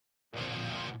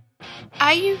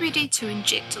Are you ready to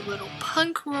inject a little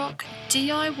punk rock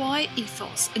DIY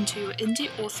ethos into your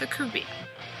indie author career?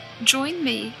 Join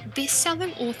me,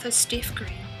 best-selling author Steph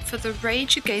Green, for the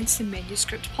Rage Against the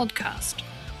Manuscript podcast,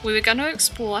 where we're going to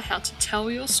explore how to tell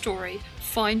your story,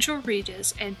 find your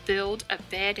readers, and build a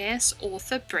badass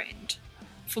author brand.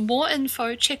 For more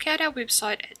info, check out our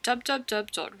website at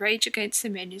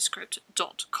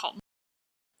www.rageagainstthemanuscript.com.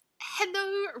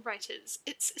 Hello writers,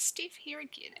 it's Steph here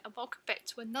again and welcome back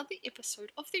to another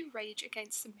episode of the Rage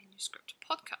Against the Manuscript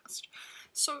podcast.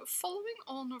 So following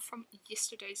on from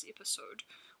yesterday's episode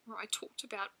where I talked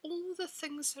about all the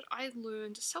things that I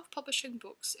learned self-publishing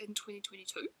books in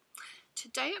 2022,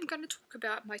 today I'm going to talk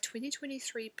about my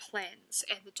 2023 plans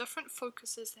and the different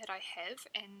focuses that I have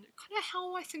and kind of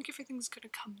how I think everything's going to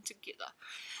come together.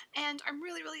 And I'm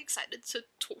really excited to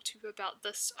talk to you about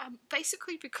this,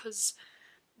 basically because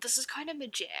this is kind of my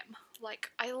jam. Like,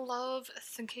 I love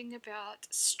thinking about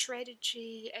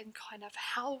strategy and kind of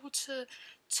how to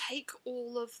take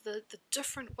all of the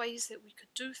different ways that we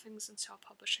could do things in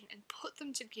self-publishing and put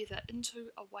them together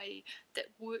into a way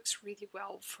that works really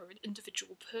well for an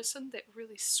individual person, that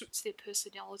really suits their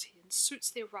personality and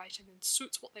suits their writing and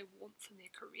suits what they want from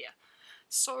their career.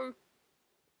 So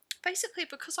basically,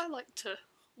 because I like to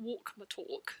walk my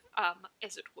talk,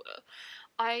 as it were,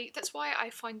 that's why I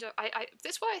find it.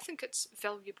 That's why I think it's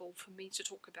valuable for me to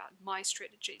talk about my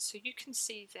strategies, so you can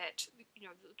see that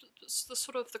the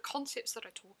sort of the concepts that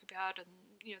I talk about and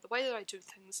the way that I do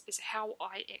things is how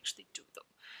I actually do them.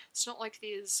 It's not like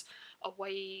there's a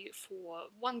way for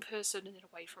one person and then a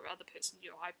way for another person.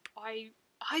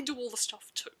 I do all the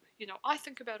stuff too. I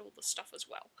think about all this stuff as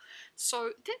well.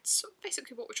 So that's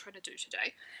basically what we're trying to do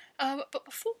today. But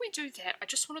before we do that, I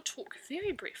just want to talk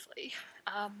very briefly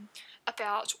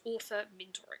about author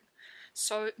mentoring.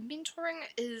 So mentoring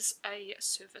is a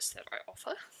service that I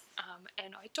offer,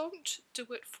 and I don't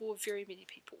do it for very many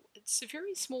people. It's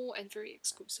very small and very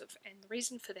exclusive, and the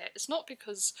reason for that is not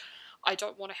because I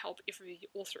don't want to help every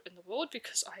author in the world,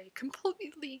 because I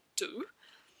completely do,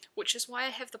 which is why I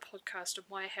have the podcast and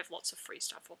why I have lots of free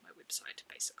stuff on my website,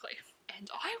 basically. And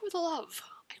I would love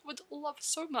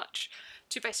so much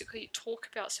to basically talk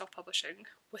about self-publishing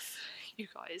with you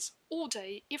guys all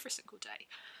day, every single day.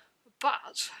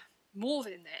 But more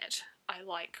than that, I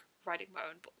like writing my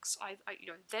own books.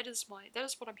 That is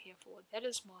what I'm here for. That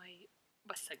is my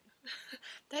thing.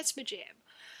 That's my jam.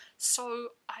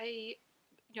 So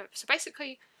so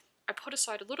basically, I put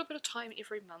aside a little bit of time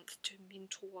every month to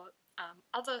mentor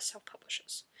other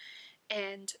self-publishers,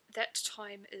 and that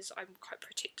time I'm quite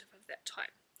protective of that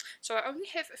time. So I only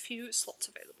have a few slots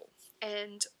available,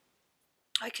 and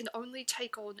I can only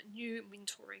take on new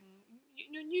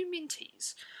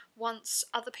mentees once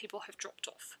other people have dropped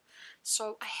off.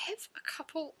 So I have a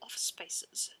couple of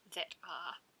spaces that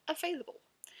are available.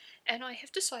 And I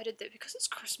have decided that because it's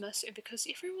Christmas and because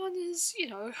everyone is,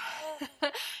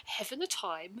 having a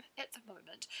time at the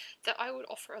moment, that I would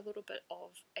offer a little bit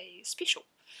of a special.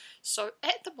 So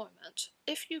at the moment,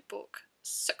 if you book a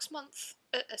 6-month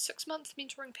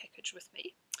mentoring package with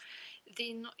me,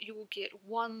 then you will get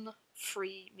one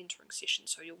free mentoring session.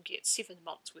 So you'll get 7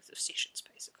 months worth of sessions,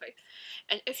 basically.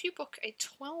 And if you book a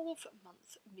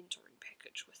 12-month mentoring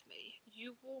package with me,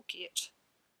 you will get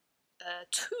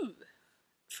 2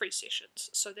 free sessions,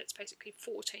 so that's basically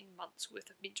 14 months worth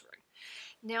of mentoring.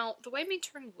 Now, the way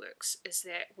mentoring works is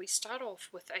that we start off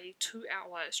with a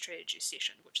 2-hour strategy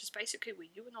session, which is basically where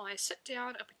you and I sit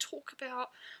down and we talk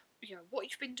about, what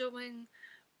you've been doing,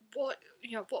 what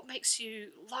makes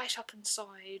you light up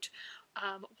inside,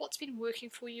 what's been working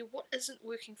for you, what isn't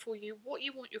working for you, what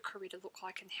you want your career to look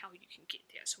like, and how you can get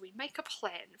there. So we make a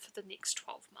plan for the next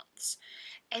 12 months,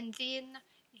 and then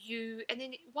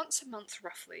once a month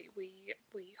roughly we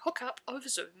hook up over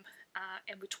Zoom,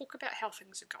 and we talk about how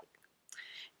things are going.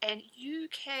 And you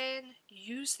can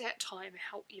use that time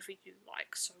however you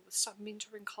like. So with some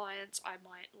mentoring clients, I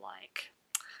might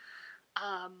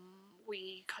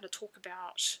we kind of talk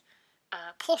about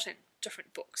plotting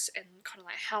different books and kind of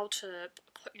like how to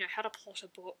plot a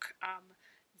book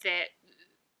that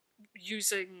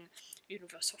using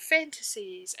universal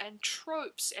fantasies and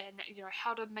tropes, and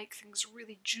how to make things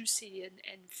really juicy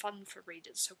and fun for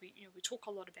readers. So we talk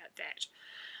a lot about that.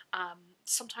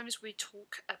 Sometimes we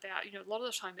talk about, a lot of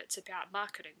the time it's about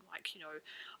marketing, like,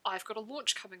 I've got a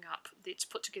launch coming up, let's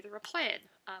put together a plan,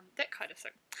 that kind of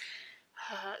thing.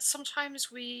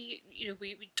 Sometimes we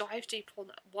dive deep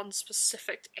on one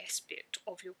specific aspect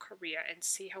of your career and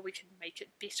see how we can make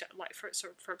it better. Like for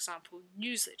example,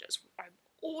 newsletters. I'm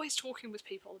always talking with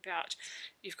people about,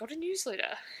 you've got a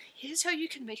newsletter, here's how you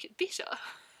can make it better.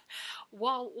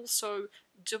 while also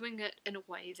doing it in a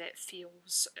way that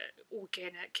feels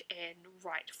organic and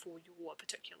right for your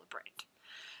particular brand.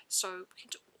 So we can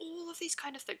do all of these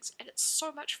kind of things, and it's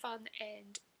so much fun,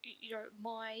 and you know,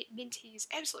 my mentees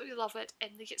absolutely love it,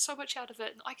 and they get so much out of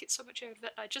it, and I get so much out of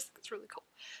it, and I just think it's really cool.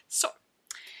 So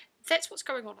that's what's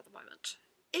going on at the moment.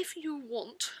 If you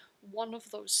want one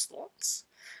of those slots,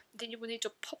 then you will need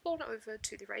to pop on over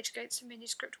to the Rage Against the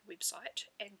Manuscript website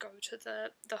and go to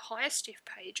the Hire Steph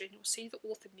page, and you'll see the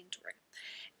author mentoring.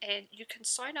 And you can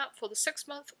sign up for the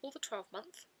 6-month or the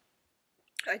 12-month.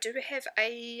 I do have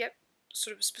a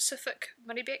sort of specific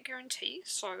money back guarantee,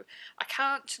 so I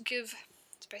can't give.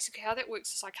 Basically, how that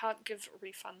works is I can't give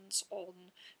refunds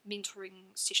on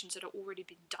mentoring sessions that have already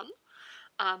been done.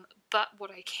 But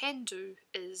what I can do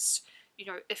is, you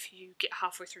know, if you get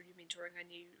halfway through your mentoring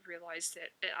and you realise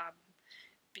that,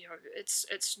 you know,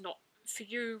 it's not for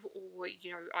you, or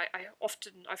you know,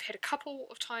 I've had a couple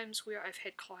of times where I've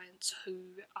had clients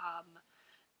who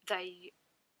they,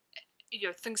 you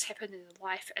know, things happen in their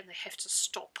life and they have to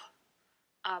stop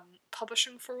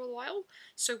publishing for a while.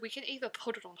 So we can either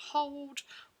put it on hold,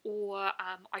 or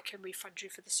I can refund you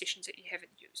for the sessions that you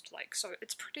haven't used. Like, so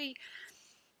it's pretty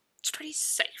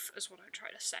safe, is what I'm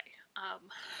trying to say.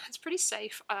 It's pretty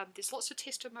safe. There's lots of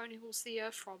testimonials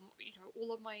there from, you know,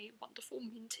 all of my wonderful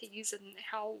mentees and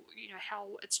how, you know,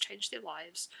 how it's changed their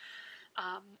lives.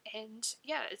 And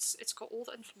yeah, it's got all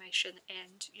the information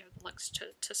and, you know, the links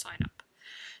to sign up.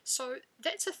 So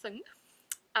that's a thing.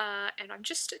 And I'm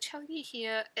just telling you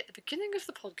here at the beginning of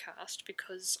the podcast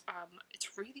because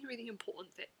it's really, really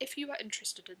important that if you are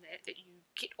interested in that you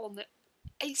get on that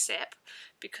ASAP,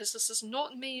 because this is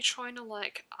not me trying to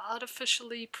like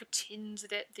artificially pretend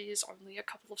that there's only a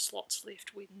couple of slots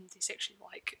left when there's actually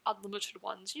like unlimited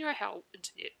ones. You know how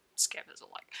internet scammers are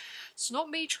like. It's not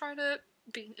me trying to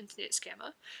be an internet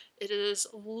scammer. It is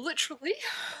literally,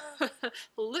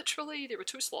 literally, there are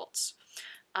 2 slots.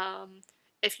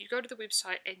 If you go to the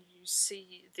website and you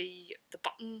see the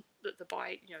button, the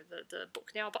buy, you know, the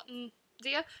book now button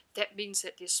there, that means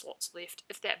that there's slots left.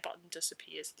 If that button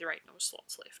disappears, there ain't no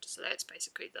slots left. So that's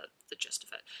basically the gist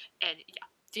of it. And yeah,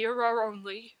 there are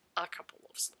only a couple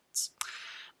of slots.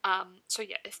 So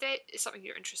yeah, if that is something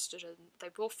you're interested in, they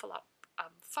will fill up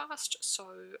fast. So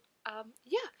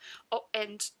yeah. Oh,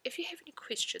 and if you have any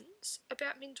questions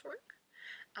about mentoring,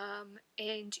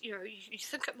 and you know, you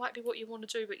think it might be what you want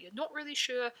to do but you're not really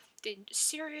sure, then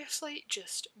seriously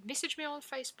just message me on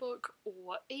Facebook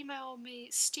or email me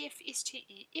Steph,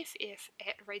 Steff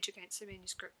at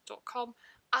rageagainstthemanuscript.com.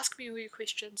 Ask me all your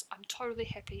questions. I'm totally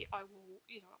happy. I will,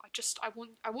 you know,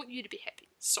 I want you to be happy.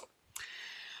 So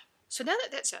now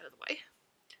that that's out of the way,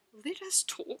 let us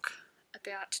talk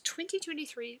about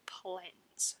 2023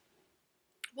 plans.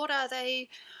 What are they?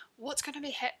 What's going to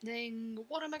be happening?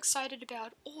 What I'm excited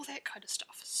about? All that kind of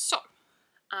stuff. So,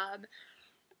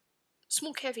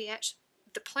 small caveat,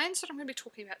 the plans that I'm going to be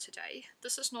talking about today,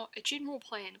 this is not a general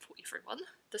plan for everyone.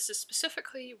 This is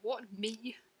specifically what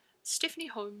me, Stephanie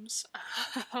Holmes,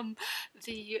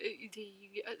 the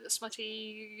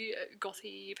smutty,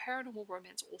 gothy, paranormal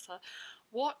romance author,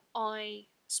 what I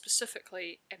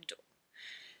specifically am doing.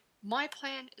 My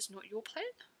plan is not your plan.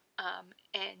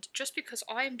 And just because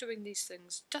I am doing these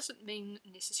things doesn't mean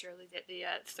necessarily that they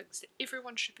are things that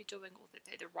everyone should be doing or that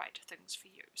they're the right things for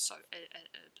you. So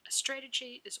a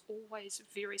strategy is always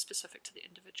very specific to the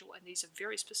individual, and these are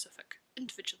very specific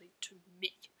individually to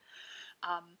me.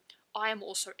 I am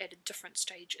also at a different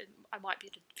stage, and I might be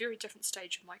at a very different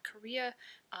stage in my career,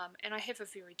 and I have a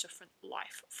very different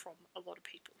life from a lot of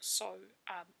people. So,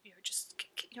 you know, just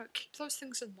keep those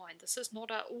things in mind. This is not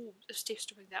if Steph's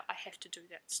doing that, I have to do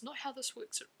that. It's not how this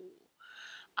works at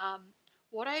all.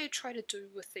 What I try to do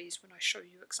with these when I show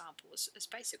you examples is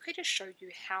basically to show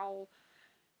you how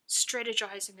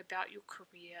strategizing about your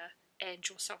career and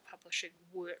your self-publishing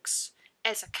works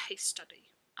as a case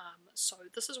study. So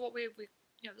this is what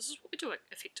this is what we're doing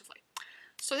effectively.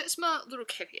 So that's my little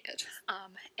caveat.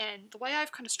 And the way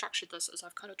I've kind of structured this is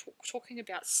I've kind of talking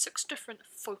about 6 different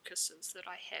focuses that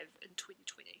I have in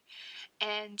 2020.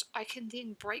 And I can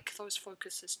then break those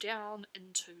focuses down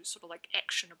into sort of like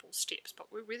actionable steps,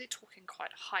 but we're really talking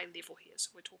quite high level here.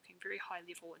 So we're talking very high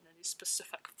level in these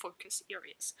specific focus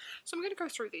areas. So I'm going to go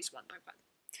through these one by one.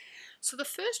 So the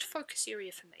first focus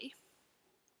area for me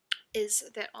is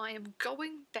that I am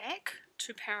going back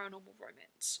to paranormal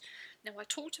romance. Now, I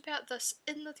talked about this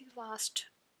in the last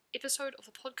episode of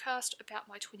the podcast about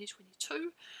my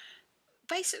 2022.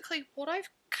 Basically, what I've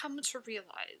come to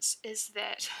realise is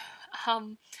that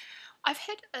I've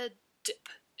had a dip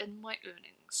in my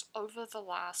earnings earnings over the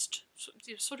last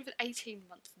sort of an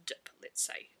 18-month dip, let's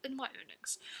say, in my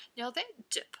earnings. Now that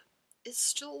dip is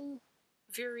still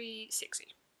very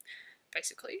sexy,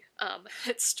 basically.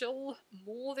 It's still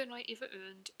more than I ever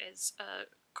earned as a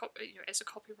as a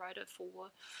copywriter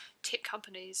for tech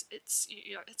companies. It's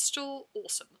it's still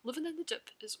awesome. Living in the dip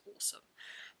is awesome,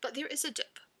 but there is a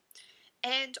dip,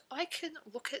 and I can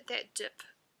look at that dip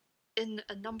in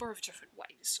a number of different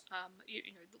ways.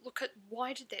 Look at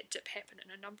why did that dip happen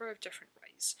in a number of different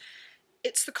ways.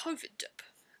 It's the COVID dip.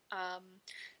 Um,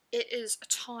 it is a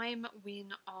time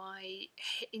when I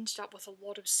ended up with a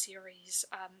lot of series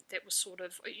that was sort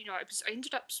of, I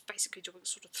ended up basically doing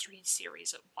sort of 3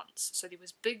 series at once. So there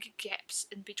was big gaps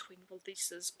in between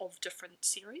releases of different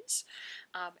series,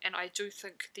 and I do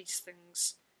think these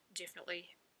things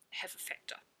definitely have a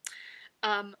factor.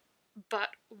 But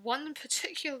one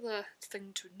particular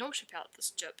thing to note about this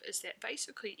dip is that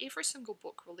basically every single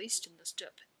book released in this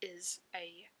dip is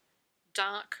a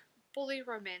dark, bully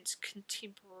romance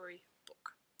contemporary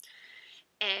book.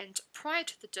 And prior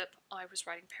to the dip, I was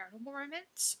writing paranormal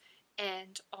romance,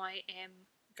 and I am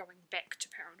going back to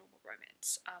paranormal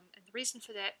romance. And the reason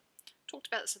for that, talked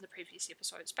about this in the previous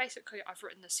episodes. Basically, I've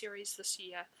written a series this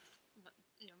year, my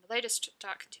latest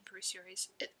dark contemporary series.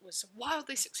 It was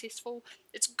wildly successful.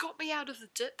 It's got me out of the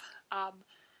dip.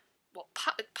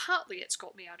 Partly it's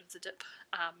got me out of the dip.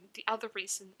 The other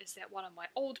reason is that one of my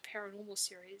old paranormal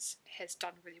series has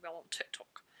done really well on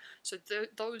TikTok. So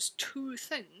those two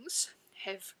things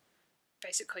have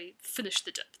basically finished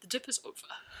the dip. The dip is over.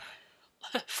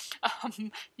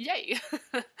 Yay!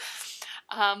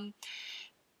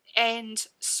 And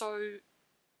so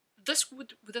this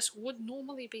would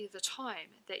normally be the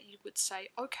time that you would say,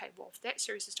 okay, well, if that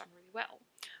series has done really well,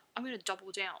 I'm going to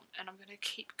double down and I'm going to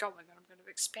keep going and I'm going to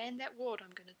expand that world.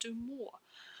 I'm going to do more.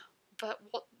 But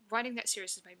what writing that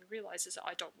series has made me realise is that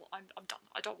I'm done.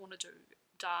 I don't want to do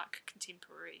dark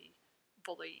contemporary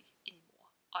bully anymore.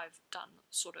 I've done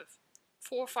sort of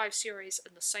 4 or 5 series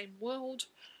in the same world,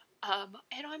 and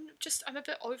I'm a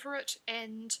bit over it.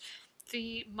 And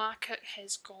the market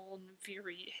has gone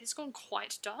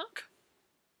quite dark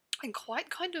and quite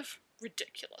kind of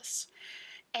ridiculous.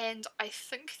 And I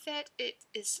think that it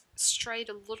is strayed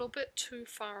a little bit too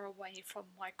far away from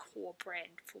my core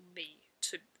brand for me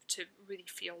to really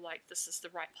feel like this is the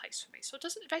right place for me. So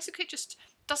it basically just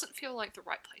doesn't feel like the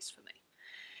right place for me.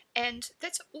 And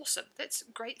that's awesome. That's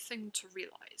a great thing to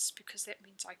realise, because that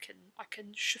means I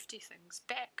can shifty things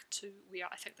back to where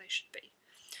I think they should be.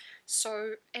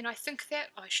 So, and I think that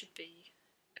I should be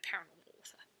a paranormal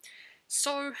author.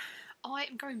 So I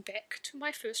am going back to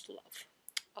my first love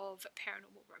of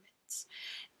paranormal romance,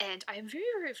 and I am very,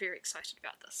 very, very excited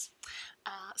about this.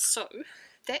 So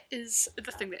that is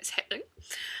the thing that's happening.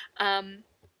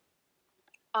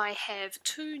 I have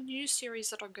 2 new series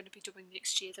that I'm going to be doing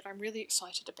next year that I'm really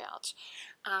excited about.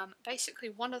 Basically,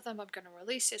 one of them I'm going to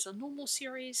release as a normal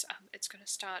series. It's going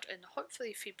to start in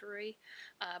hopefully February.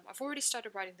 I've already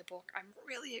started writing the book. I'm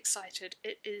really excited.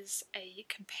 It is a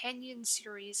companion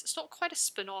series. It's not quite a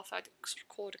spin-off. I'd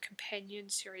call it a companion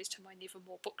series to my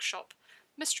Nevermore Bookshop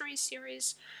mystery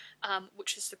series,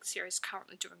 which is the series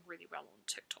currently doing really well on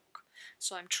TikTok.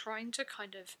 So I'm trying to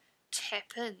kind of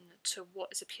tap in to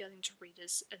what is appealing to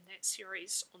readers in that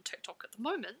series on TikTok at the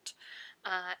moment,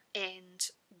 and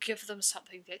give them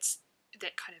something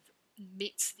that kind of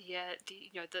meets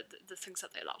the things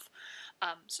that they love.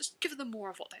 So just give them more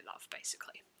of what they love,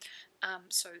 basically.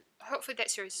 So hopefully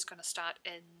that series is going to start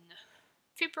in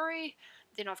February.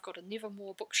 Then I've got a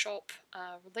Nevermore Bookshop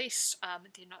release.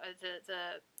 Then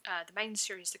the main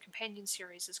series, the companion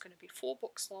series, is going to be 4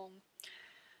 books long.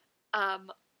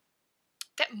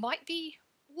 That might be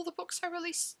all the books I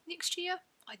release next year.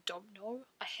 I don't know.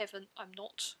 I'm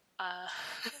not.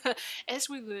 As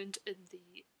we learned in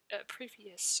the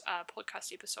previous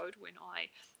podcast episode, when I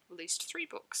released 3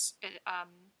 books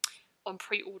on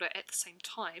pre-order at the same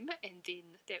time, and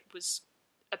then that was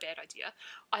a bad idea,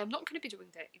 I am not going to be doing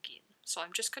that again. So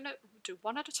I'm just going to do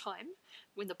one at a time.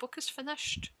 When the book is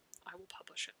finished, I will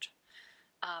publish it.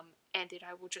 And then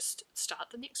I will just start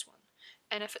the next one.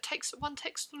 And if one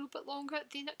takes a little bit longer,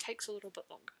 then it takes a little bit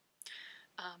longer.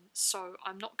 So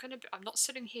I'm not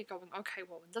sitting here going, okay,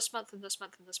 well, in this month, and this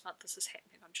month, and this month, this is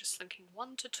happening. I'm just thinking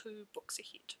 1 to 2 books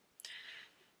ahead.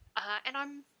 And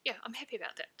I'm happy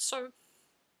about that. So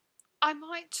I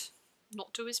might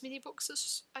not do as many books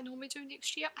as I normally do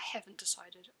next year. I haven't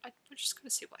decided. We're just going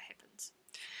to see what happens.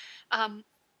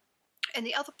 And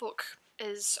the other book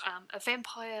is a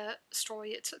vampire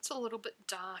story. It's a little bit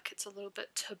dark, it's a little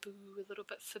bit taboo, a little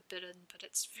bit forbidden, but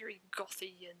it's very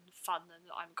gothy and fun, and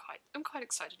I'm quite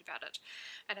excited about it.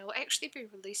 And I will actually be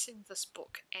releasing this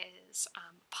book as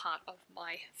part of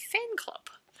my fan club,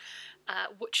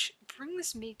 which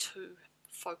brings me to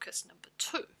focus number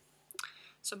 2.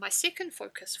 So my second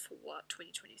focus for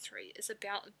 2023 is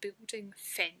about building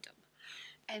fandom.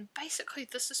 And basically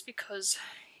this is because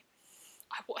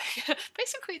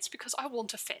basically it's because I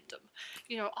want a fandom.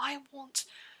 You know, I want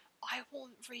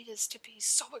readers to be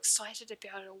so excited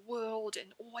about a world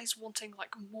and always wanting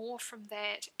like more from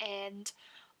that, and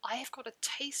I have got a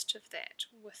taste of that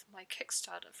with my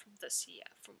Kickstarter from this year,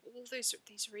 from all these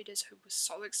readers who were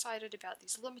so excited about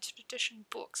these limited edition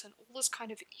books and all this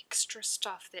kind of extra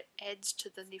stuff that adds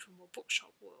to the Nevermore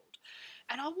Bookshop world.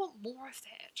 And I want more of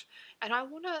that. And I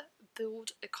want to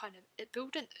build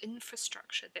an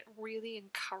infrastructure that really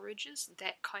encourages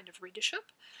that kind of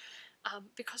readership.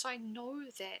 Because I know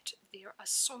that there are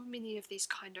so many of these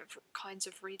kinds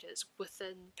of readers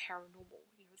within paranormal.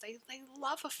 You know, they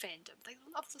love a fandom, they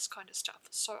love this kind of stuff.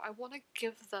 So I want to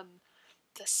give them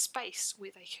the space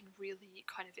where they can really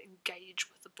kind of engage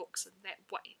with the books in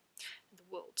that way, and the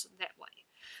worlds in that way.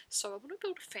 So I want to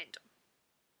build a fandom.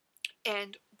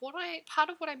 And part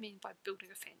of what I mean by building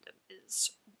a fandom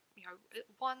is, you know,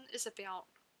 one is about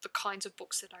the kinds of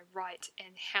books that I write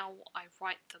and how I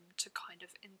write them to kind of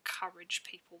encourage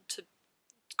people to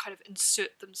kind of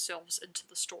insert themselves into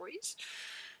the stories.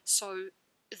 So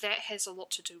that has a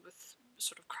lot to do with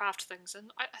sort of craft things,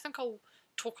 and I think I'll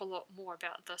talk a lot more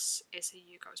about this as the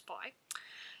year goes by.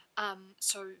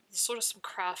 So there's sort of some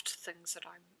craft things that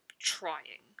I'm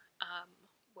trying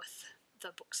with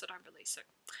the books that I'm releasing.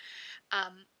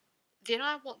 Then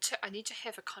I need to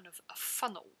have a kind of a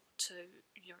funnel to,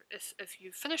 you know, if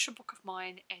you finish a book of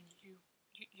mine and you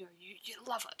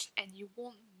love it and you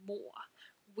want more,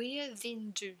 where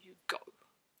then do you go?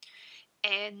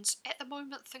 And at the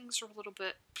moment things are a little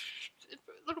bit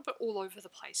all over the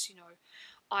place, you know.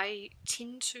 I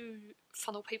tend to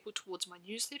funnel people towards my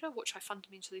newsletter, which I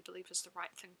fundamentally believe is the right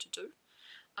thing to do.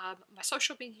 My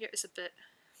social media is a bit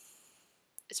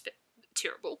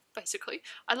terrible, basically.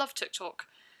 I love TikTok.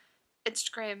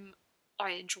 Instagram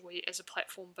I enjoy as a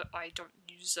platform, but I don't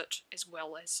use it as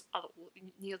well as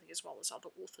nearly as well as other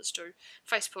authors do.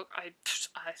 Facebook, I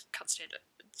can't stand it.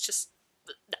 It's just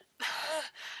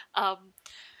no.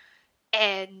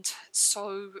 And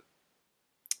so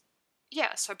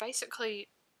yeah, so basically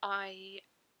I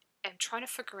am trying to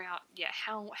figure out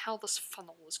how this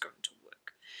funnel is going to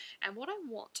work. And what I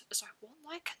want is I want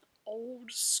like an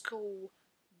old school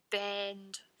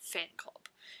band fan club.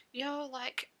 You know,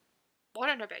 like, well, I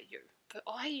don't know about you, but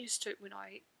I used to when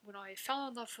I fell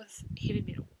in love with heavy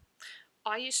metal,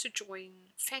 I used to join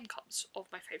fan clubs of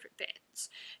my favourite bands,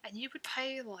 and you would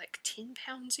pay like £10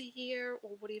 a year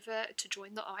or whatever to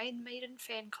join the Iron Maiden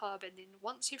fan club, and then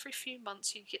once every few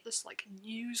months you get this like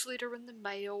newsletter in the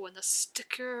mail and a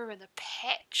sticker and a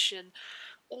patch and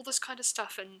all this kind of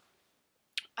stuff, and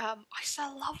I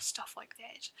still love stuff like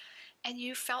that, and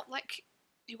you felt like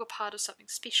you were part of something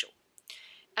special.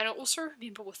 And I also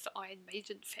remember with the Iron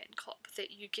Maiden fan club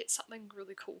that you get something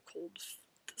really cool called.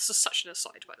 This is such an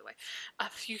aside, by the way.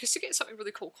 You used to get something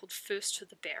really cool called First to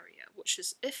the Barrier, which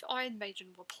is if Iron Maiden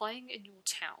were playing in your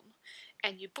town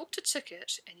and you booked a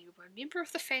ticket and you were a member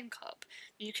of the fan club,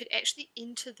 you could actually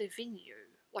enter the venue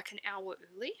like an hour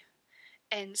early.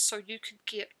 And so you could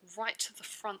get right to the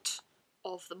front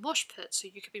of the mosh pit, so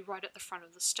you could be right at the front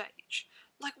of the stage.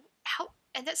 Like, how?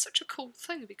 And that's such a cool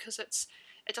thing because it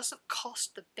doesn't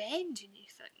cost the band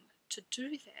anything to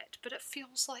do that, but it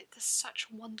feels like this such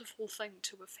a wonderful thing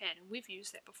to a fan, and we've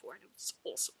used that before and it was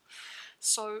awesome.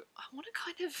 So I want to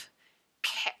kind of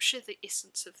capture the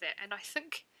essence of that, and I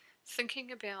think thinking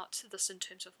about this in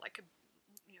terms of like a,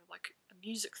 you know, like a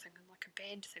music thing and like a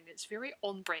band thing, it's very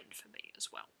on brand for me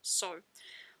as well. So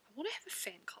I want to have a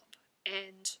fan club,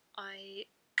 and I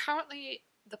currently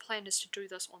the plan is to do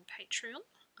this on Patreon.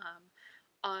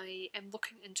 I am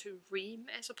looking into Ream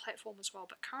as a platform as well,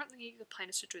 but currently the plan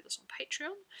is to do this on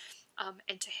Patreon,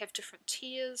 and to have different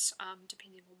tiers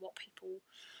depending on what people,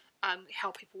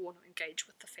 how people want to engage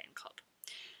with the fan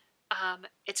club.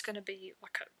 It's going to be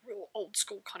like a real old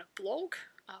school kind of blog,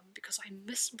 because I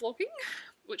miss blogging,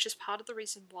 which is part of the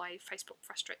reason why Facebook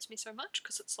frustrates me so much,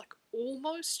 because it's like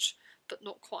almost but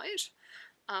not quite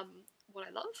what I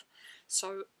love.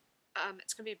 So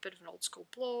it's going to be a bit of an old school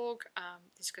blog.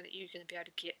 You're going to be able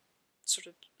to get sort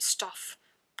of stuff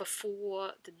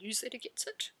before the newsletter gets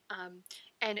it.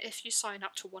 And if you sign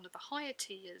up to one of the higher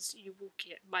tiers, you will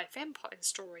get my vampire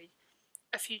story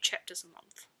a few chapters a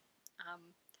month.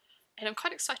 And I'm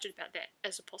quite excited about that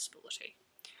as a possibility.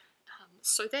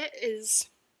 So that is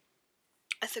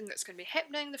a thing that's going to be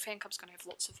happening. The fan club's going to have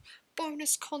lots of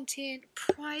bonus content,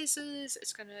 prizes.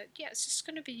 It's going to, yeah, it's just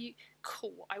going to be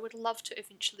cool. I would love to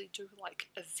eventually do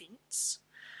like events,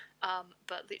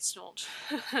 but let's not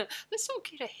let's not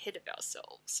get ahead of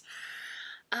ourselves.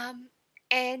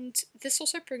 And this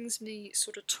also brings me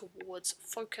sort of towards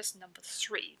focus number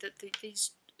 3. That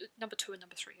these number 2 and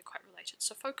number 3 are quite related.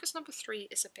 So focus number 3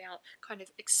 is about kind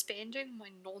of expanding my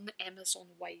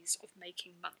non-Amazon ways of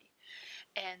making money.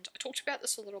 And I talked about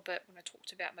this a little bit when I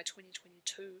talked about my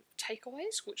 2022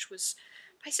 takeaways, which was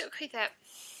basically that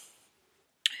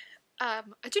I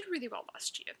did really well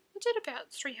last year. I did about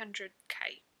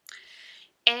 300k,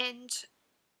 and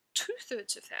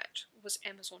 2/3 of that was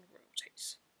Amazon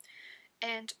royalties.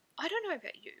 And I don't know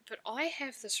about you, but I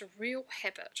have this real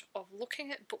habit of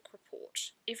looking at Book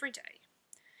Report every day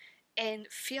and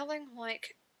feeling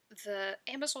like the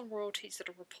Amazon royalties that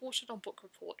are reported on Book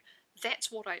Report,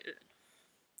 that's what I earn.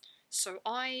 So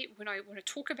when I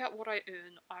talk about what I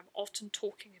earn, I'm often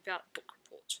talking about Book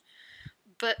Report.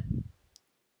 But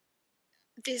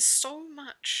there's so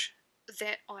much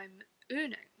that I'm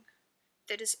earning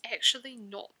that is actually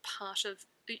not part of,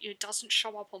 it doesn't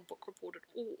show up on Book Report at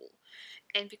all.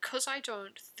 And because I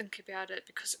don't think about it,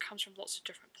 because it comes from lots of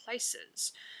different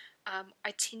places,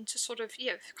 I tend to sort of,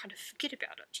 kind of forget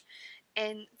about it.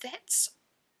 And that's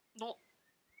not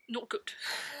good.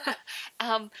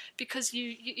 Because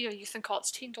you think, oh,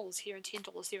 it's $10 here and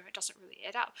 $10 there, and it doesn't really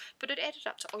add up. But it added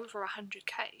up to over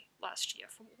 100k last year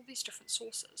from all these different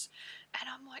sources. And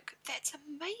I'm like, that's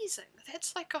amazing.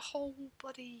 That's like a whole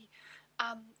bloody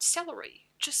salary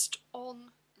just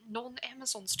on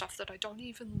non-Amazon stuff that I don't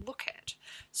even look at.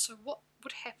 So what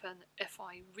would happen if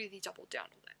I really doubled down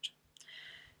on that?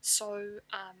 So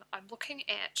I'm looking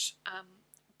at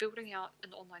building out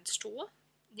an online store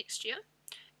next year,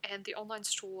 and the online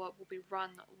store will be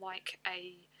run like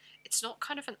it's not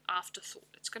kind of an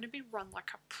afterthought. It's going to be run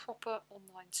like a proper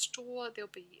online store.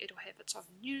 It'll have its own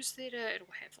newsletter.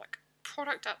 It'll have like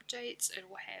product updates.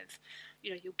 It'll have,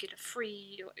 you'll get a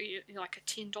free, like a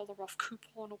 $10 off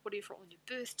coupon or whatever on your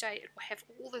birthday. It will have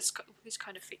all these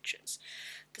kind of features.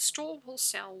 The store will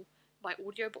sell my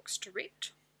audiobooks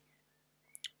direct.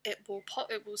 It will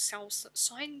sell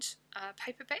signed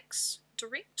paperbacks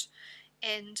direct,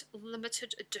 and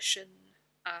limited edition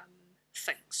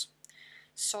things.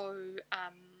 So,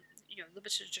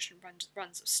 limited edition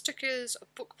runs of stickers,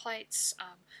 of book plates,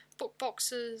 book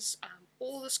boxes,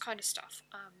 all this kind of stuff.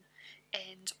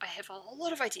 And I have a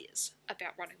lot of ideas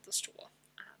about running the store.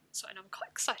 And I'm quite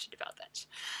excited about that.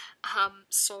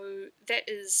 So that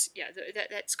is,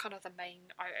 that's kind of the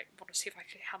main. I want to see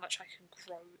how much I can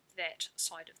grow that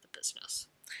side of the business.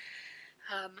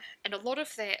 And a lot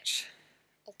of this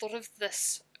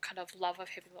kind of love of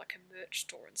having like a merch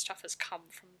store and stuff has come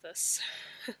from this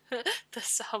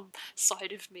this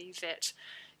side of me that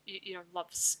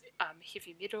loves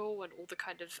heavy metal and all the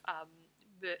kind of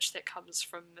merch that comes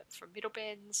from metal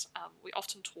bands. We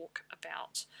often talk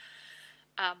about.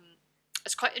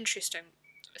 It's quite interesting.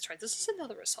 Sorry, this is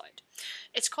another aside.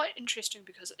 It's quite interesting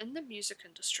because in the music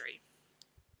industry,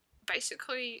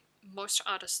 basically most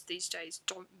artists these days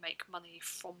don't make money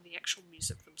from the actual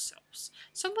music themselves.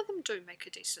 Some of them do make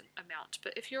a decent amount,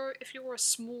 but if you're a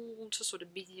small to sort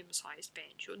of medium-sized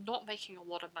band, you're not making a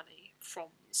lot of money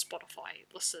from Spotify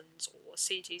listens or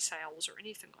CD sales or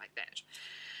anything like that.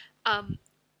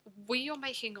 Where you're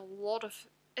making a lot of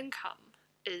income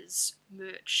is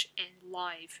merch and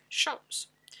live shows.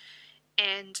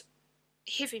 And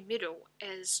heavy metal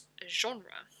as a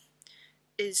genre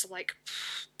is like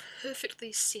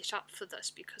perfectly set up for this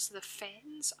because the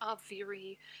fans are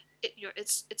very,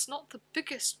 it's not the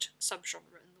biggest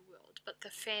subgenre in the world, but the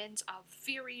fans are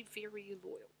very, very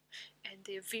loyal, and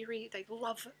they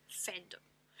love fandom.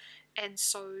 And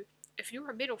so if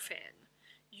you're a metal fan,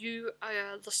 you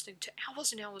are listening to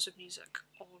hours and hours of music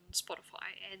on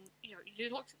Spotify, and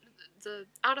the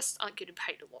artists aren't getting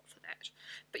paid a lot for that,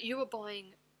 but you are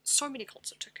buying so many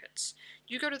concert tickets.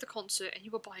 You go to the concert and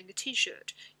you are buying a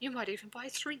t-shirt. You might even buy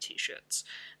 3 t-shirts.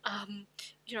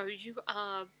 You're doing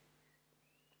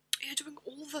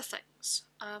all the things.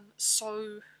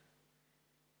 So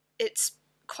it's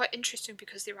quite interesting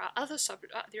because there are other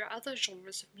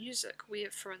genres of music where,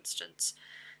 for instance,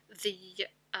 the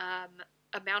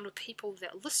amount of people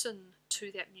that listen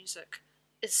to that music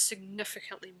is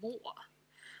significantly more,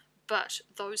 but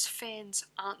those fans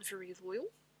aren't very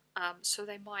loyal. So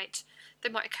they might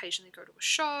occasionally go to a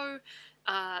show.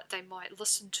 They might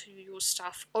listen to your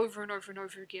stuff over and over and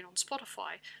over again on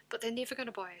Spotify, but they're never going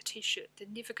to buy a t-shirt. They're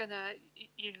never going to,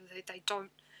 they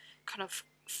don't, kind of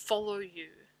follow you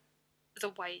the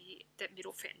way that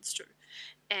metal fans do.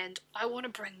 And I want to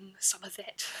bring some of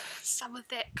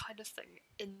that kind of thing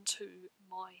into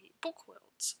my book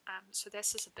worlds. So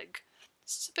this is a big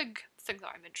thing that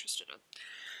I'm interested in.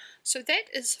 So that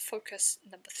is focus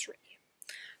number 3.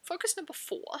 Focus number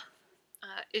 4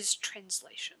 is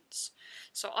translations.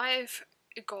 So I've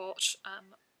got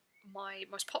my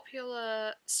most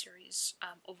popular series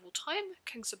of all time,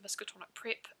 Kings of Miskatonic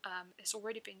Prep, has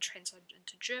already been translated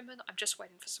into German. I'm just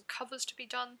waiting for some covers to be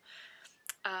done,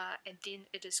 and then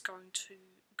it is going to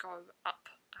go up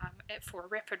for a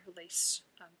rapid release,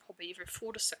 probably every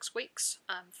 4 to 6 weeks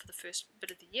for the first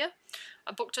bit of the year.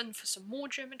 I'm booked in for some more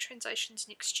German translations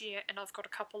next year, and I've got a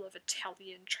couple of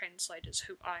Italian translators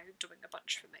who are doing a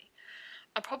bunch for me.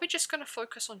 I'm probably just going to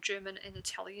focus on German and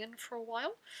Italian for a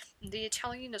while. The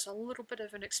Italian is a little bit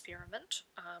of an experiment,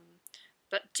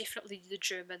 but definitely the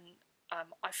German,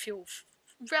 I feel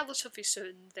relatively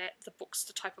certain that the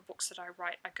type of books that I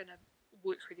write are going to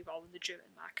work really well in the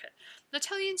German market. The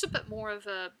Italian's a bit more of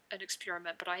an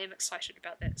experiment, but I am excited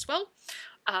about that as well,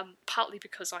 partly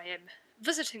because I am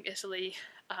visiting Italy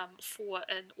for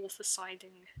an author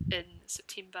signing in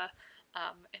September,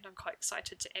 and I'm quite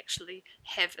excited to actually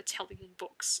have Italian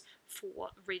books for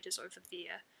readers over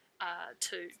there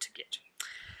to get.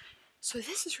 So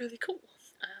this is really cool.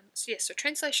 So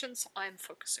translations I'm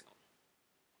focusing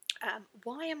on.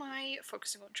 Why am I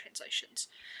focusing on translations?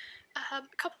 A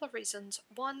couple of reasons.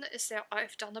 One is that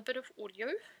I've done a bit of audio,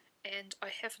 and I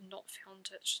have not found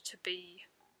it to be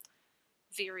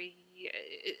very.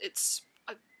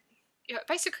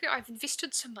 Basically, I've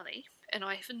invested some money, and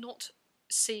I have not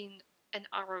seen an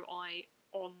ROI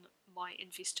on my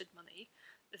invested money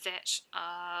that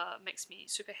makes me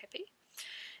super happy.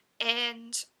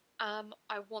 And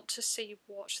I want to see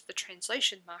what the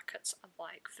translation markets are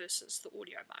like versus the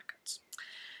audio markets.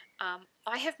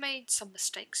 I have made some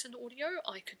mistakes in audio.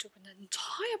 I could do an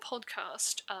entire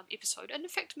podcast episode, and in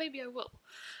fact, maybe I will,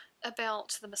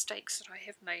 about the mistakes that I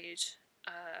have made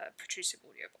producing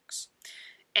audiobooks.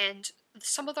 And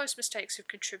some of those mistakes have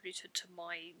contributed to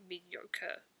my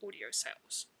mediocre audio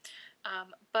sales.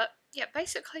 But yeah,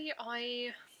 basically,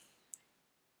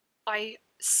 I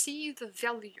see the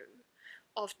value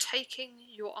of taking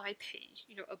your IP,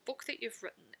 a book that you've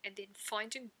written, and then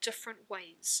finding different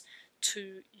ways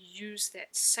to use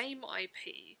that same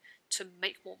IP to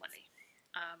make more money,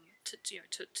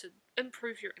 to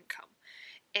improve your income.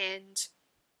 And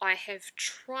I have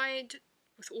tried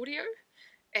with audio,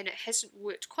 and it hasn't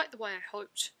worked quite the way I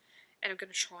hoped. And I'm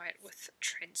going to try it with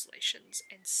translations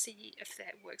and see if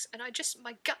that works. And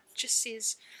my gut just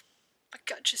says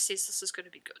this is going to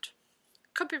be good.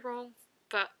 Could be wrong,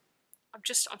 but I'm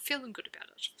feeling good about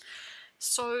it.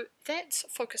 So that's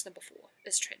focus number 4,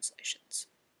 is translations.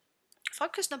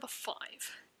 Focus number 5.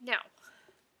 Now,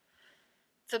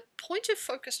 the point of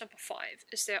focus number 5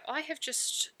 is that I have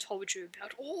just told you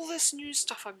about all this new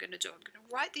stuff I'm going to do. I'm going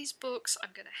to write these books,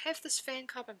 I'm going to have this fan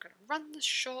club, I'm going to run this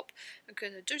shop, I'm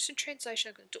going to do some translation,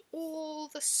 I'm going to do all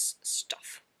this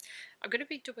stuff. I'm going to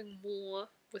be doing more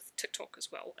with TikTok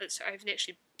as well. So I haven't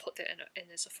actually put that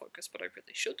in as a focus, but I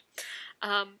really should. So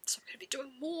I'm going to be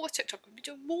doing more with TikTok. I'm going to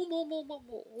be doing more,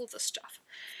 all this stuff.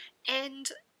 And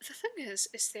the thing is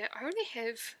that I only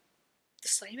have the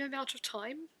same amount of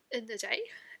time in the day,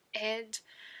 and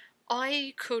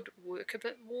I could work a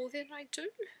bit more than I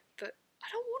do, but I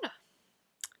don't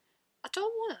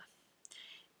want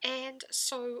to. And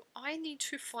so I need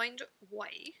to find a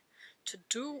way to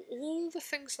do all the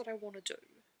things that I want to do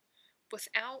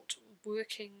without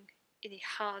working any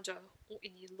harder or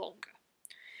any longer.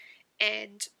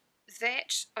 And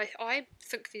that, I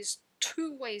think there's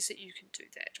 2 ways that you can do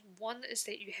that. One is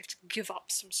that you have to give up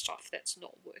some stuff that's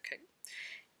not working.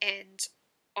 And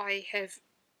I have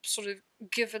sort of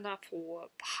given up or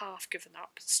half given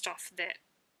up stuff that,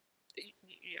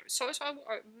 so I'm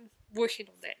working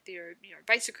on that there.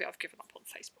 Basically I've given up on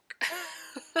Facebook.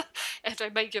 And I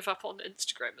may give up on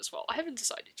Instagram as well. I haven't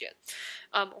decided yet.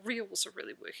 Reels are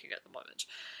really working at the moment.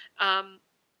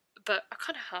 But I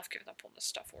kind of half given up on this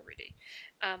stuff already.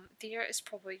 There is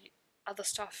probably other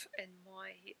stuff in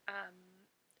my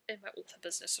author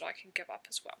business that I can give up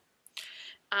as well.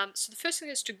 So the first thing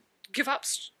is to give up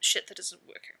shit that isn't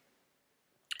working.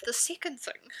 The second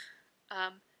thing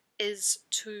is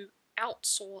to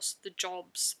outsource the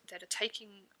jobs that are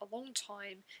taking a long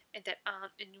time and that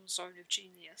aren't in your zone of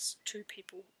genius to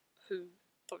people who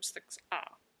those things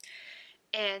are.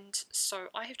 And so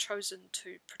I have chosen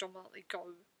to predominantly go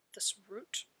this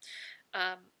route.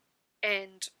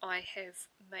 And I have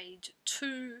made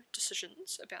 2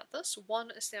 decisions about this. One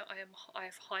is that I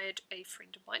have hired a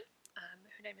friend of mine.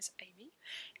 Her Her name is Amy,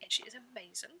 and she is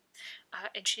amazing,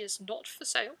 and she is not for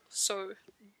sale, so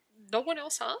no one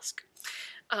else ask.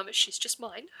 She's just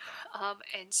mine,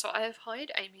 and so I have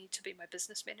hired Amy to be my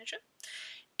business manager,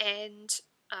 and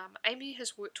Amy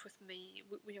has worked with me.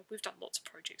 We've done lots of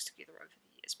projects together over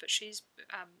the years, but she's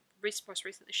most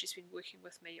recently she's been working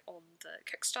with me on the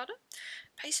Kickstarter,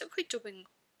 basically doing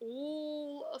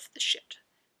all of the shit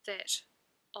that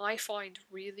I find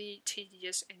really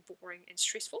tedious and boring and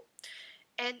stressful,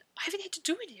 and I haven't had to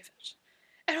do any of it.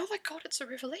 And oh my god, it's a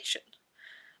revelation.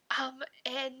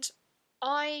 And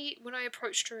when I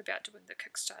approached her about doing the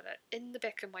Kickstarter, in the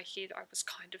back of my head, I was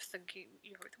kind of thinking,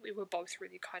 we were both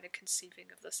really kind of conceiving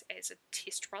of this as a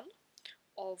test run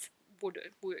of would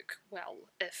it work well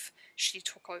if she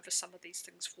took over some of these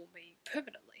things for me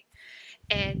permanently.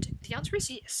 And the answer is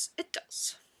yes, it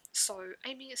does. So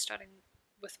Amy is starting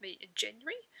with me in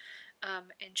January,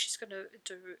 and she's going to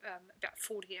do about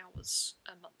 40 hours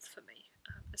a month for me,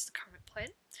 is the current plan.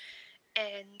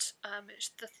 And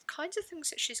the kinds of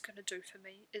things that she's going to do for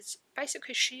me is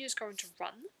basically she is going to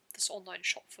run this online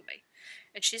shop for me,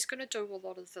 and she's going to do a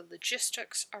lot of the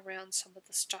logistics around some of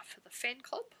the stuff for the fan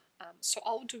club. So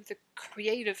I'll do the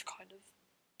creative kind of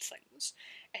things,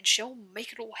 and she'll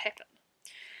make it all happen.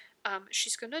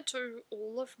 She's going to do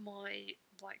all of my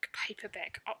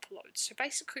paperback uploads. So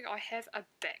basically, I have a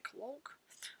backlog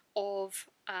of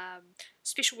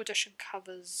special edition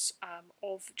covers,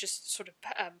 of just sort of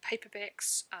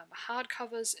paperbacks,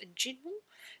 hardcovers in general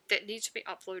that need to be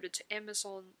uploaded to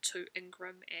Amazon, to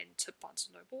Ingram, and to Barnes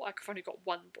 & Noble. I've only got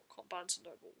one book on Barnes &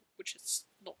 Noble, which is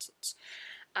nonsense.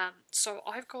 So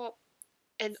I've got,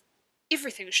 and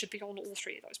everything should be on all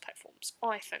three of those platforms,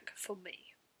 I think, for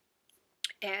me.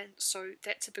 And so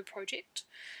that's a big project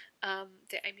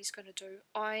that Amy's going to do.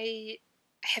 I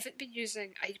haven't been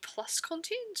using A+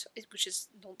 content, which is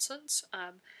nonsense.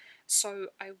 So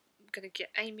I'm going to get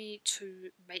Amy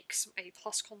to make some A+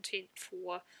 content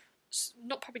for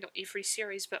probably not every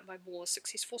series, but my more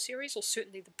successful series, or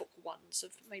certainly the book ones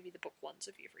of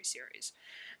every series.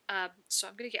 So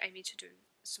I'm going to get Amy to do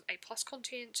some A+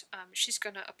 content. She's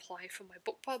going to apply for my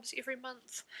BookBubs every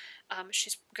month.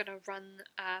 She's going to run.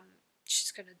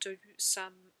 She's going to do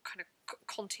some kind of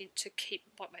content to keep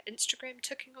my Instagram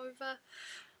ticking over.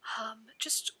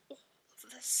 Just all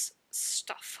of this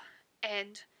stuff.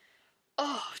 And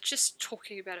just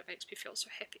talking about it makes me feel so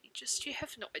happy. Just, you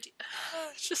have no idea.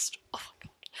 Just, oh my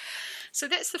god. So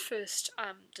that's the first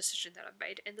decision that I've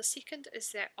made. And the second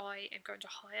is that I am going to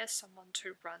hire someone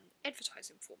to run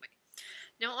advertising for me.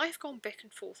 Now, I've gone back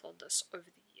and forth on this over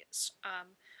the years.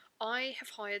 I have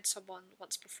hired someone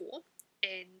once before,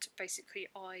 and basically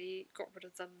I got rid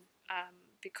of them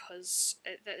because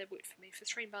they worked for me for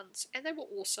 3 months, and they were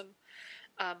awesome.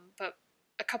 But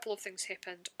a couple of things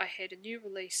happened. I had a new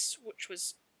release, which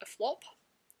was a flop.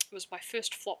 It was my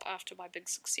first flop after my big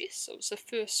success. It was the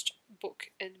first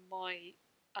book in my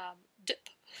dip,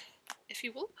 if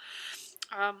you will.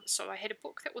 So I had a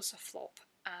book that was a flop,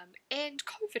 and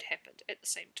COVID happened at the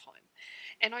same time.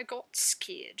 And I got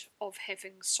scared of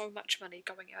having so much money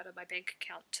going out of my bank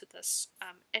account to this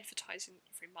advertising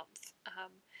every month.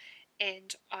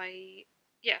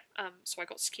 So I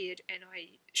got scared and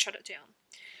I shut it down.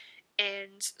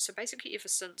 And so basically ever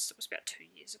since, it was about 2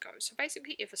 years ago, so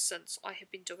basically ever since I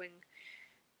have been doing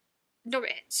no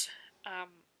ads.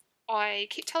 I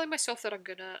keep telling myself that I'm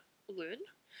going to learn.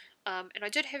 And I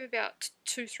did have about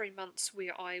 2-3 months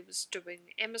where I was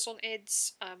doing Amazon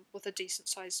ads with a decent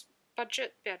sized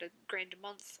budget, about $1,000 a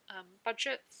month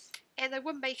budget, and they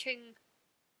were making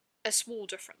a small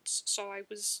difference. So I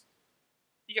was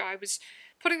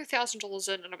putting $1,000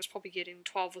 in, and I was probably getting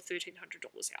 $1,200 or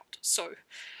 $1,300 out. So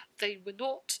they were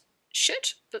not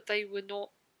shit, but they were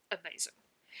not amazing.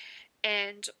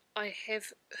 And I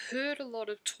have heard a lot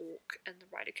of talk in the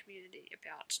writer community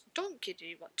about don't get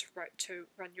anyone to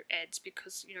run your ads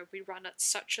because we run at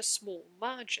such a small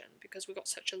margin because we've got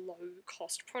such a low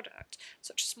cost product,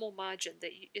 such a small margin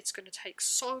that it's going to take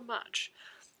so much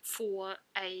for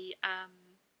an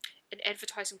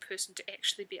advertising person to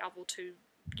actually be able to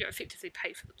effectively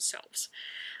pay for themselves.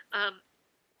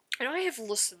 And I have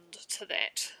listened to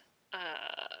that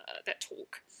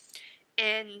talk,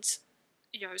 and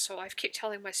so I've kept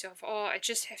telling myself, I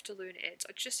just have to learn ads.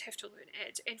 I just have to learn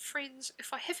ads. And friends,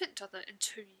 if I haven't done it in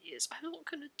 2 years, I'm not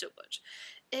going to do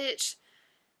it.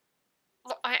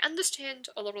 I understand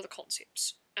a lot of the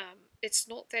concepts. It's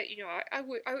not that I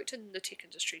worked in the tech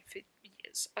industry for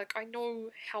years. Like, I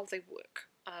know how they work.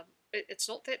 It's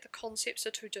not that the concepts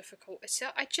are too difficult. It's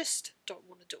that I just don't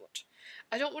want to do it.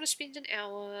 I don't want to spend an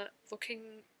hour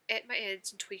looking at my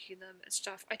ads and tweaking them and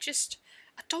stuff. I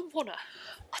don't wanna.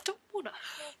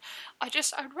 I'd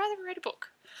rather read a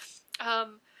book.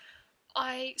 I'm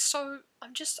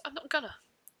not gonna.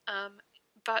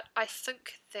 But I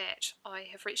think that I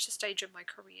have reached a stage in my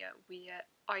career where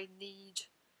I need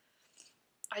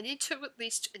to at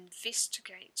least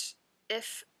investigate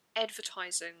if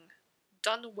advertising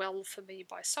done well for me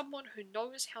by someone who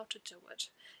knows how to do it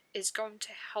is going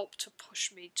to help to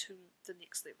push me to the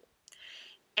next level.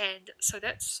 And so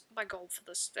that's my goal for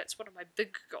this. That's one of my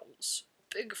big goals,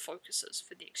 big focuses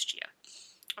for next year.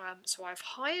 So I've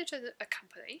hired a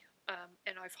company,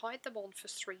 and I've hired them on for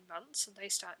 3 months, and they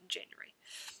start in January.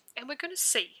 And we're going to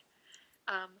see.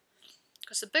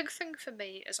 Because the big thing for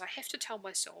me is I have to tell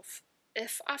myself,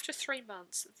 if after 3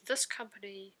 months this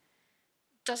company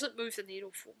doesn't move the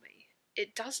needle for me,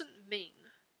 it doesn't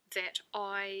mean that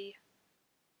I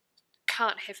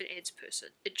can't have an ads person.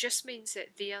 It just means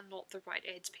that they are not the right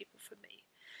ads people for me.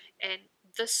 And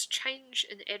this change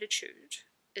in attitude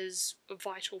is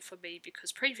vital for me,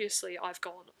 because previously I've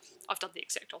done the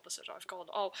exact opposite. I've gone,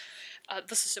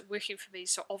 this isn't working for me,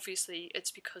 so obviously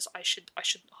it's because I shouldn't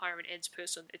hire an ads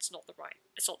person. It's not the right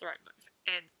move,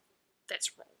 and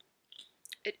that's wrong.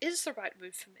 It is the right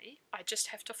move for me. I just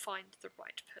have to find the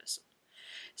right person.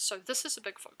 So this is a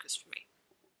big focus for me.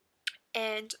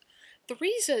 And the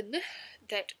reason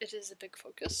that it is a big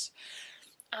focus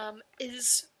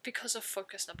is because of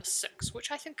focus number 6,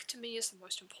 which I think to me is the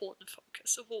most important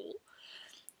focus of all,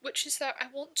 which is that I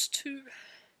want to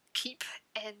keep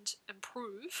and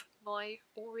improve my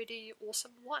already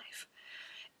awesome life.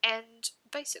 And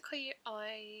basically,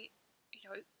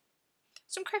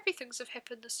 some crappy things have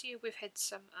happened this year. We've had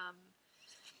some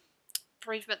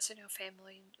bereavements in our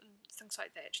family and things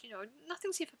like that.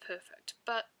 Nothing's ever perfect,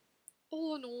 but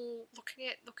all in all,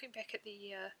 looking back at the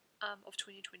year of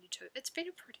 2022, it's been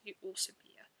a pretty awesome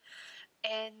year.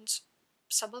 And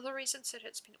some of the reasons that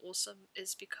it's been awesome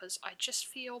is because I just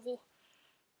feel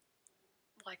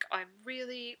like I'm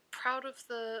really proud of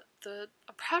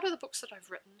I'm proud of the books that I've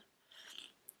written.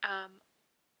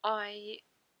 I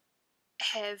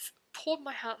have poured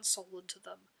my heart and soul into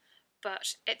them,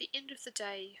 but at the end of the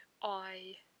day,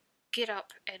 I get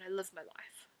up and I live my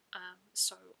life.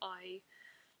 So I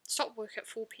stop work at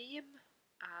 4 p.m.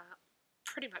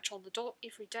 Pretty much on the dot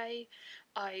every day.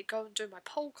 I go and do my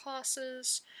pole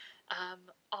classes.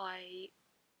 I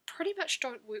pretty much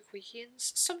don't work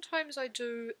weekends. Sometimes I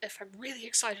do if I'm really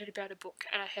excited about a book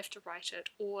and I have to write it,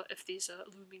 or if there's a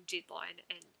looming deadline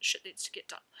and shit needs to get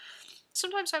done.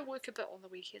 Sometimes I work a bit on the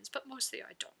weekends, but mostly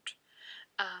I don't.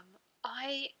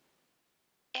 I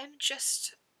am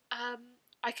just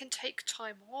I can take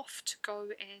time off to go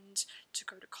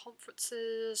to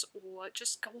conferences or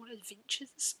just go on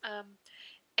adventures.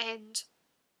 And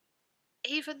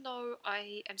even though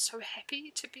I am so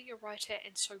happy to be a writer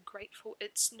and so grateful,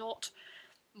 it's not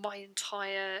my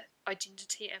entire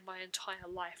identity and my entire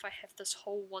life. I have this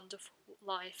whole wonderful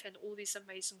life and all these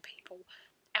amazing people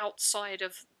outside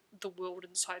of the world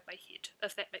inside my head,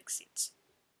 if that makes sense.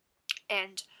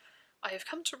 And I have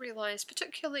come to realise,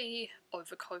 particularly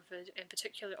over COVID and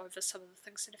particularly over some of the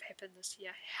things that have happened this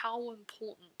year, how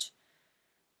important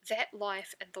that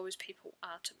life and those people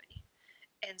are to me.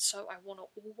 And so I want to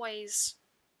always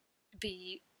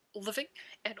be living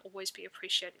and always be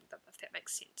appreciating them, if that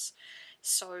makes sense.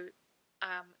 So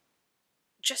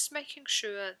just making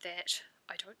sure that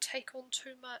I don't take on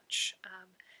too much,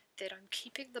 that I'm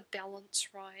keeping the balance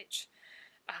right,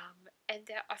 and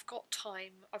that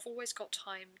I've always got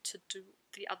time to do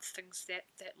the other things that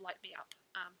light me up,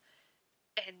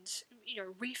 and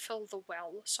refill the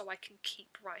well so I can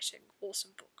keep writing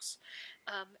awesome books.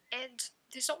 And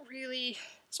it's not really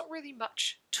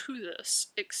much to this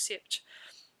except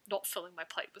not filling my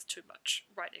plate with too much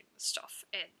writing stuff,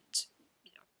 and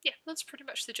yeah, that's pretty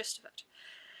much the gist of it.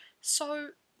 So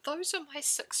those are my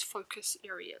 6 focus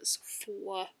areas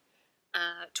for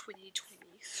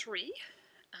 2023.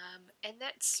 And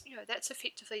that's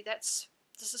effectively this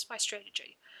is my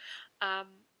strategy.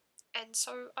 And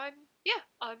so I'm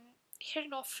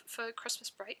heading off for Christmas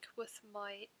break with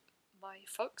my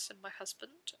folks and my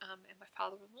husband, and my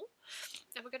father-in-law,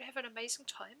 and we're going to have an amazing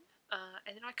time.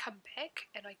 And then I come back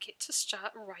and I get to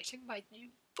start writing my new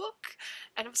book,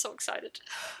 and I'm so excited,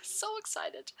 so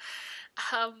excited.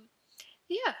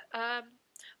 Yeah.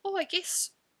 I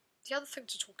guess the other thing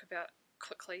to talk about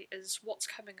quickly is what's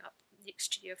coming up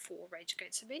next year for Rage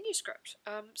Against the Manuscript.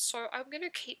 So I'm going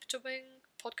to keep doing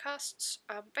podcasts,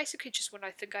 basically just when I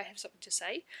think I have something to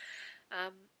say.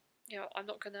 I'm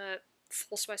not going to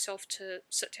force myself to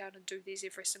sit down and do these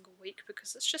every single week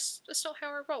because it's not how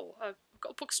I roll. I've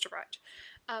got books to write.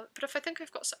 But if I think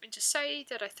I've got something to say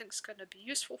that I think is going to be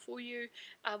useful for you,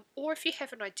 or if you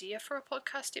have an idea for a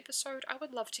podcast episode, I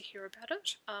would love to hear about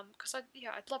it. Because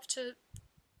I'd love to.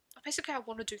 Basically, I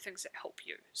want to do things that help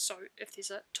you. So if there's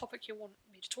a topic you want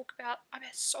me to talk about, I'm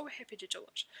so happy to do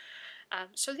it.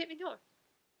 So let me know.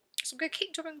 So I'm going to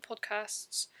keep doing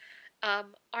podcasts. I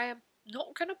am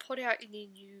not going to put out any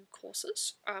new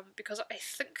courses because I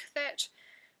think that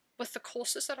with the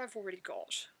courses that I've already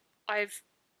got, I've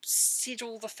said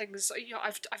all the things.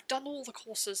 I've done all the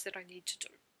courses that I need to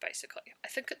do. Basically, I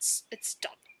think it's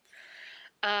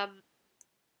done.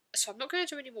 So I'm not going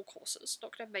to do any more courses.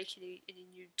 Not going to make any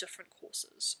new different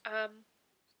courses.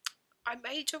 I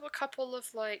may do a couple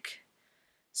of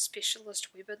specialist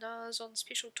webinars on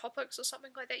special topics or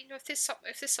something like that. If there's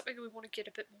something we want to get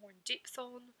a bit more in depth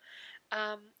on,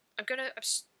 I'm gonna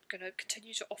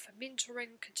continue to offer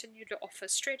mentoring, continue to offer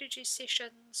strategy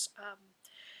sessions,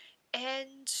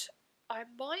 and I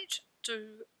might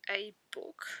do a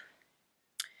book.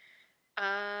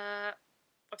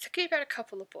 I'm thinking about a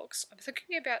couple of books. I'm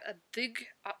thinking about a big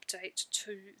update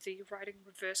to the Writing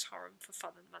Reverse Harem for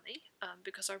Fun and Money,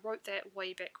 because I wrote that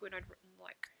way back when I'd written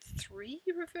 3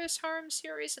 reverse harem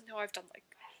series, and now I've done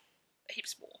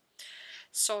heaps more.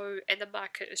 So, and the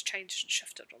market has changed and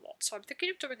shifted a lot. So I'm thinking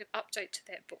of doing an update to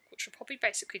that book, which will probably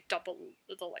basically double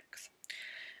the length.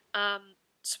 So I'm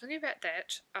thinking about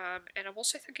that, and I'm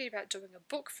also thinking about doing a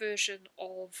book version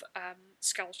of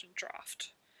Skeleton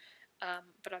Draft.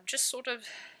 But I'm just sort of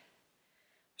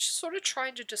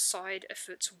trying to decide if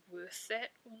it's worth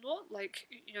that or not.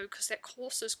 Because that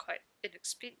course is quite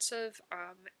inexpensive,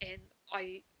 and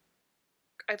I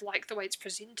like the way it's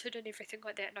presented and everything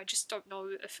like that, and I just don't know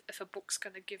if a book's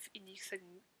going to give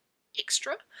anything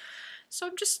extra. So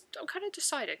I'm kind of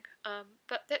deciding.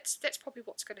 But that's probably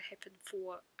what's going to happen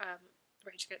for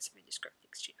Rage Against the Manuscript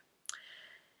next year.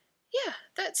 Yeah,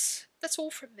 that's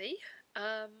all from me.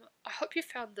 I hope you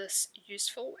found this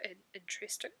useful and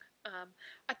interesting.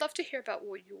 I'd love to hear about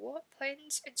what your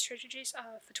plans and strategies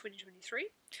are for 2023.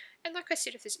 And like I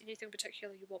said, if there's anything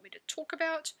particular you want me to talk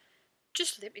about,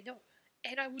 just let me know,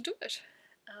 and I will do it.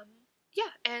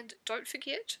 And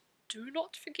do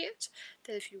not forget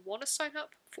that if you want to sign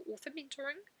up for author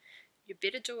mentoring, you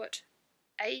better do it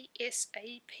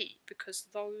ASAP because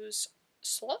those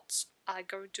slots are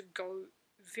going to go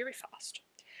very fast.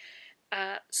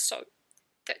 So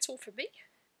that's all from me.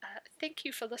 Thank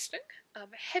you for listening.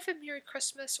 Have a Merry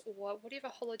Christmas or whatever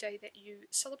holiday that you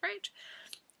celebrate,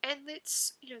 and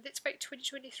let's make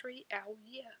 2023 our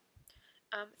year.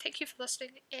 Thank you for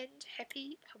listening and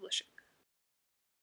happy publishing.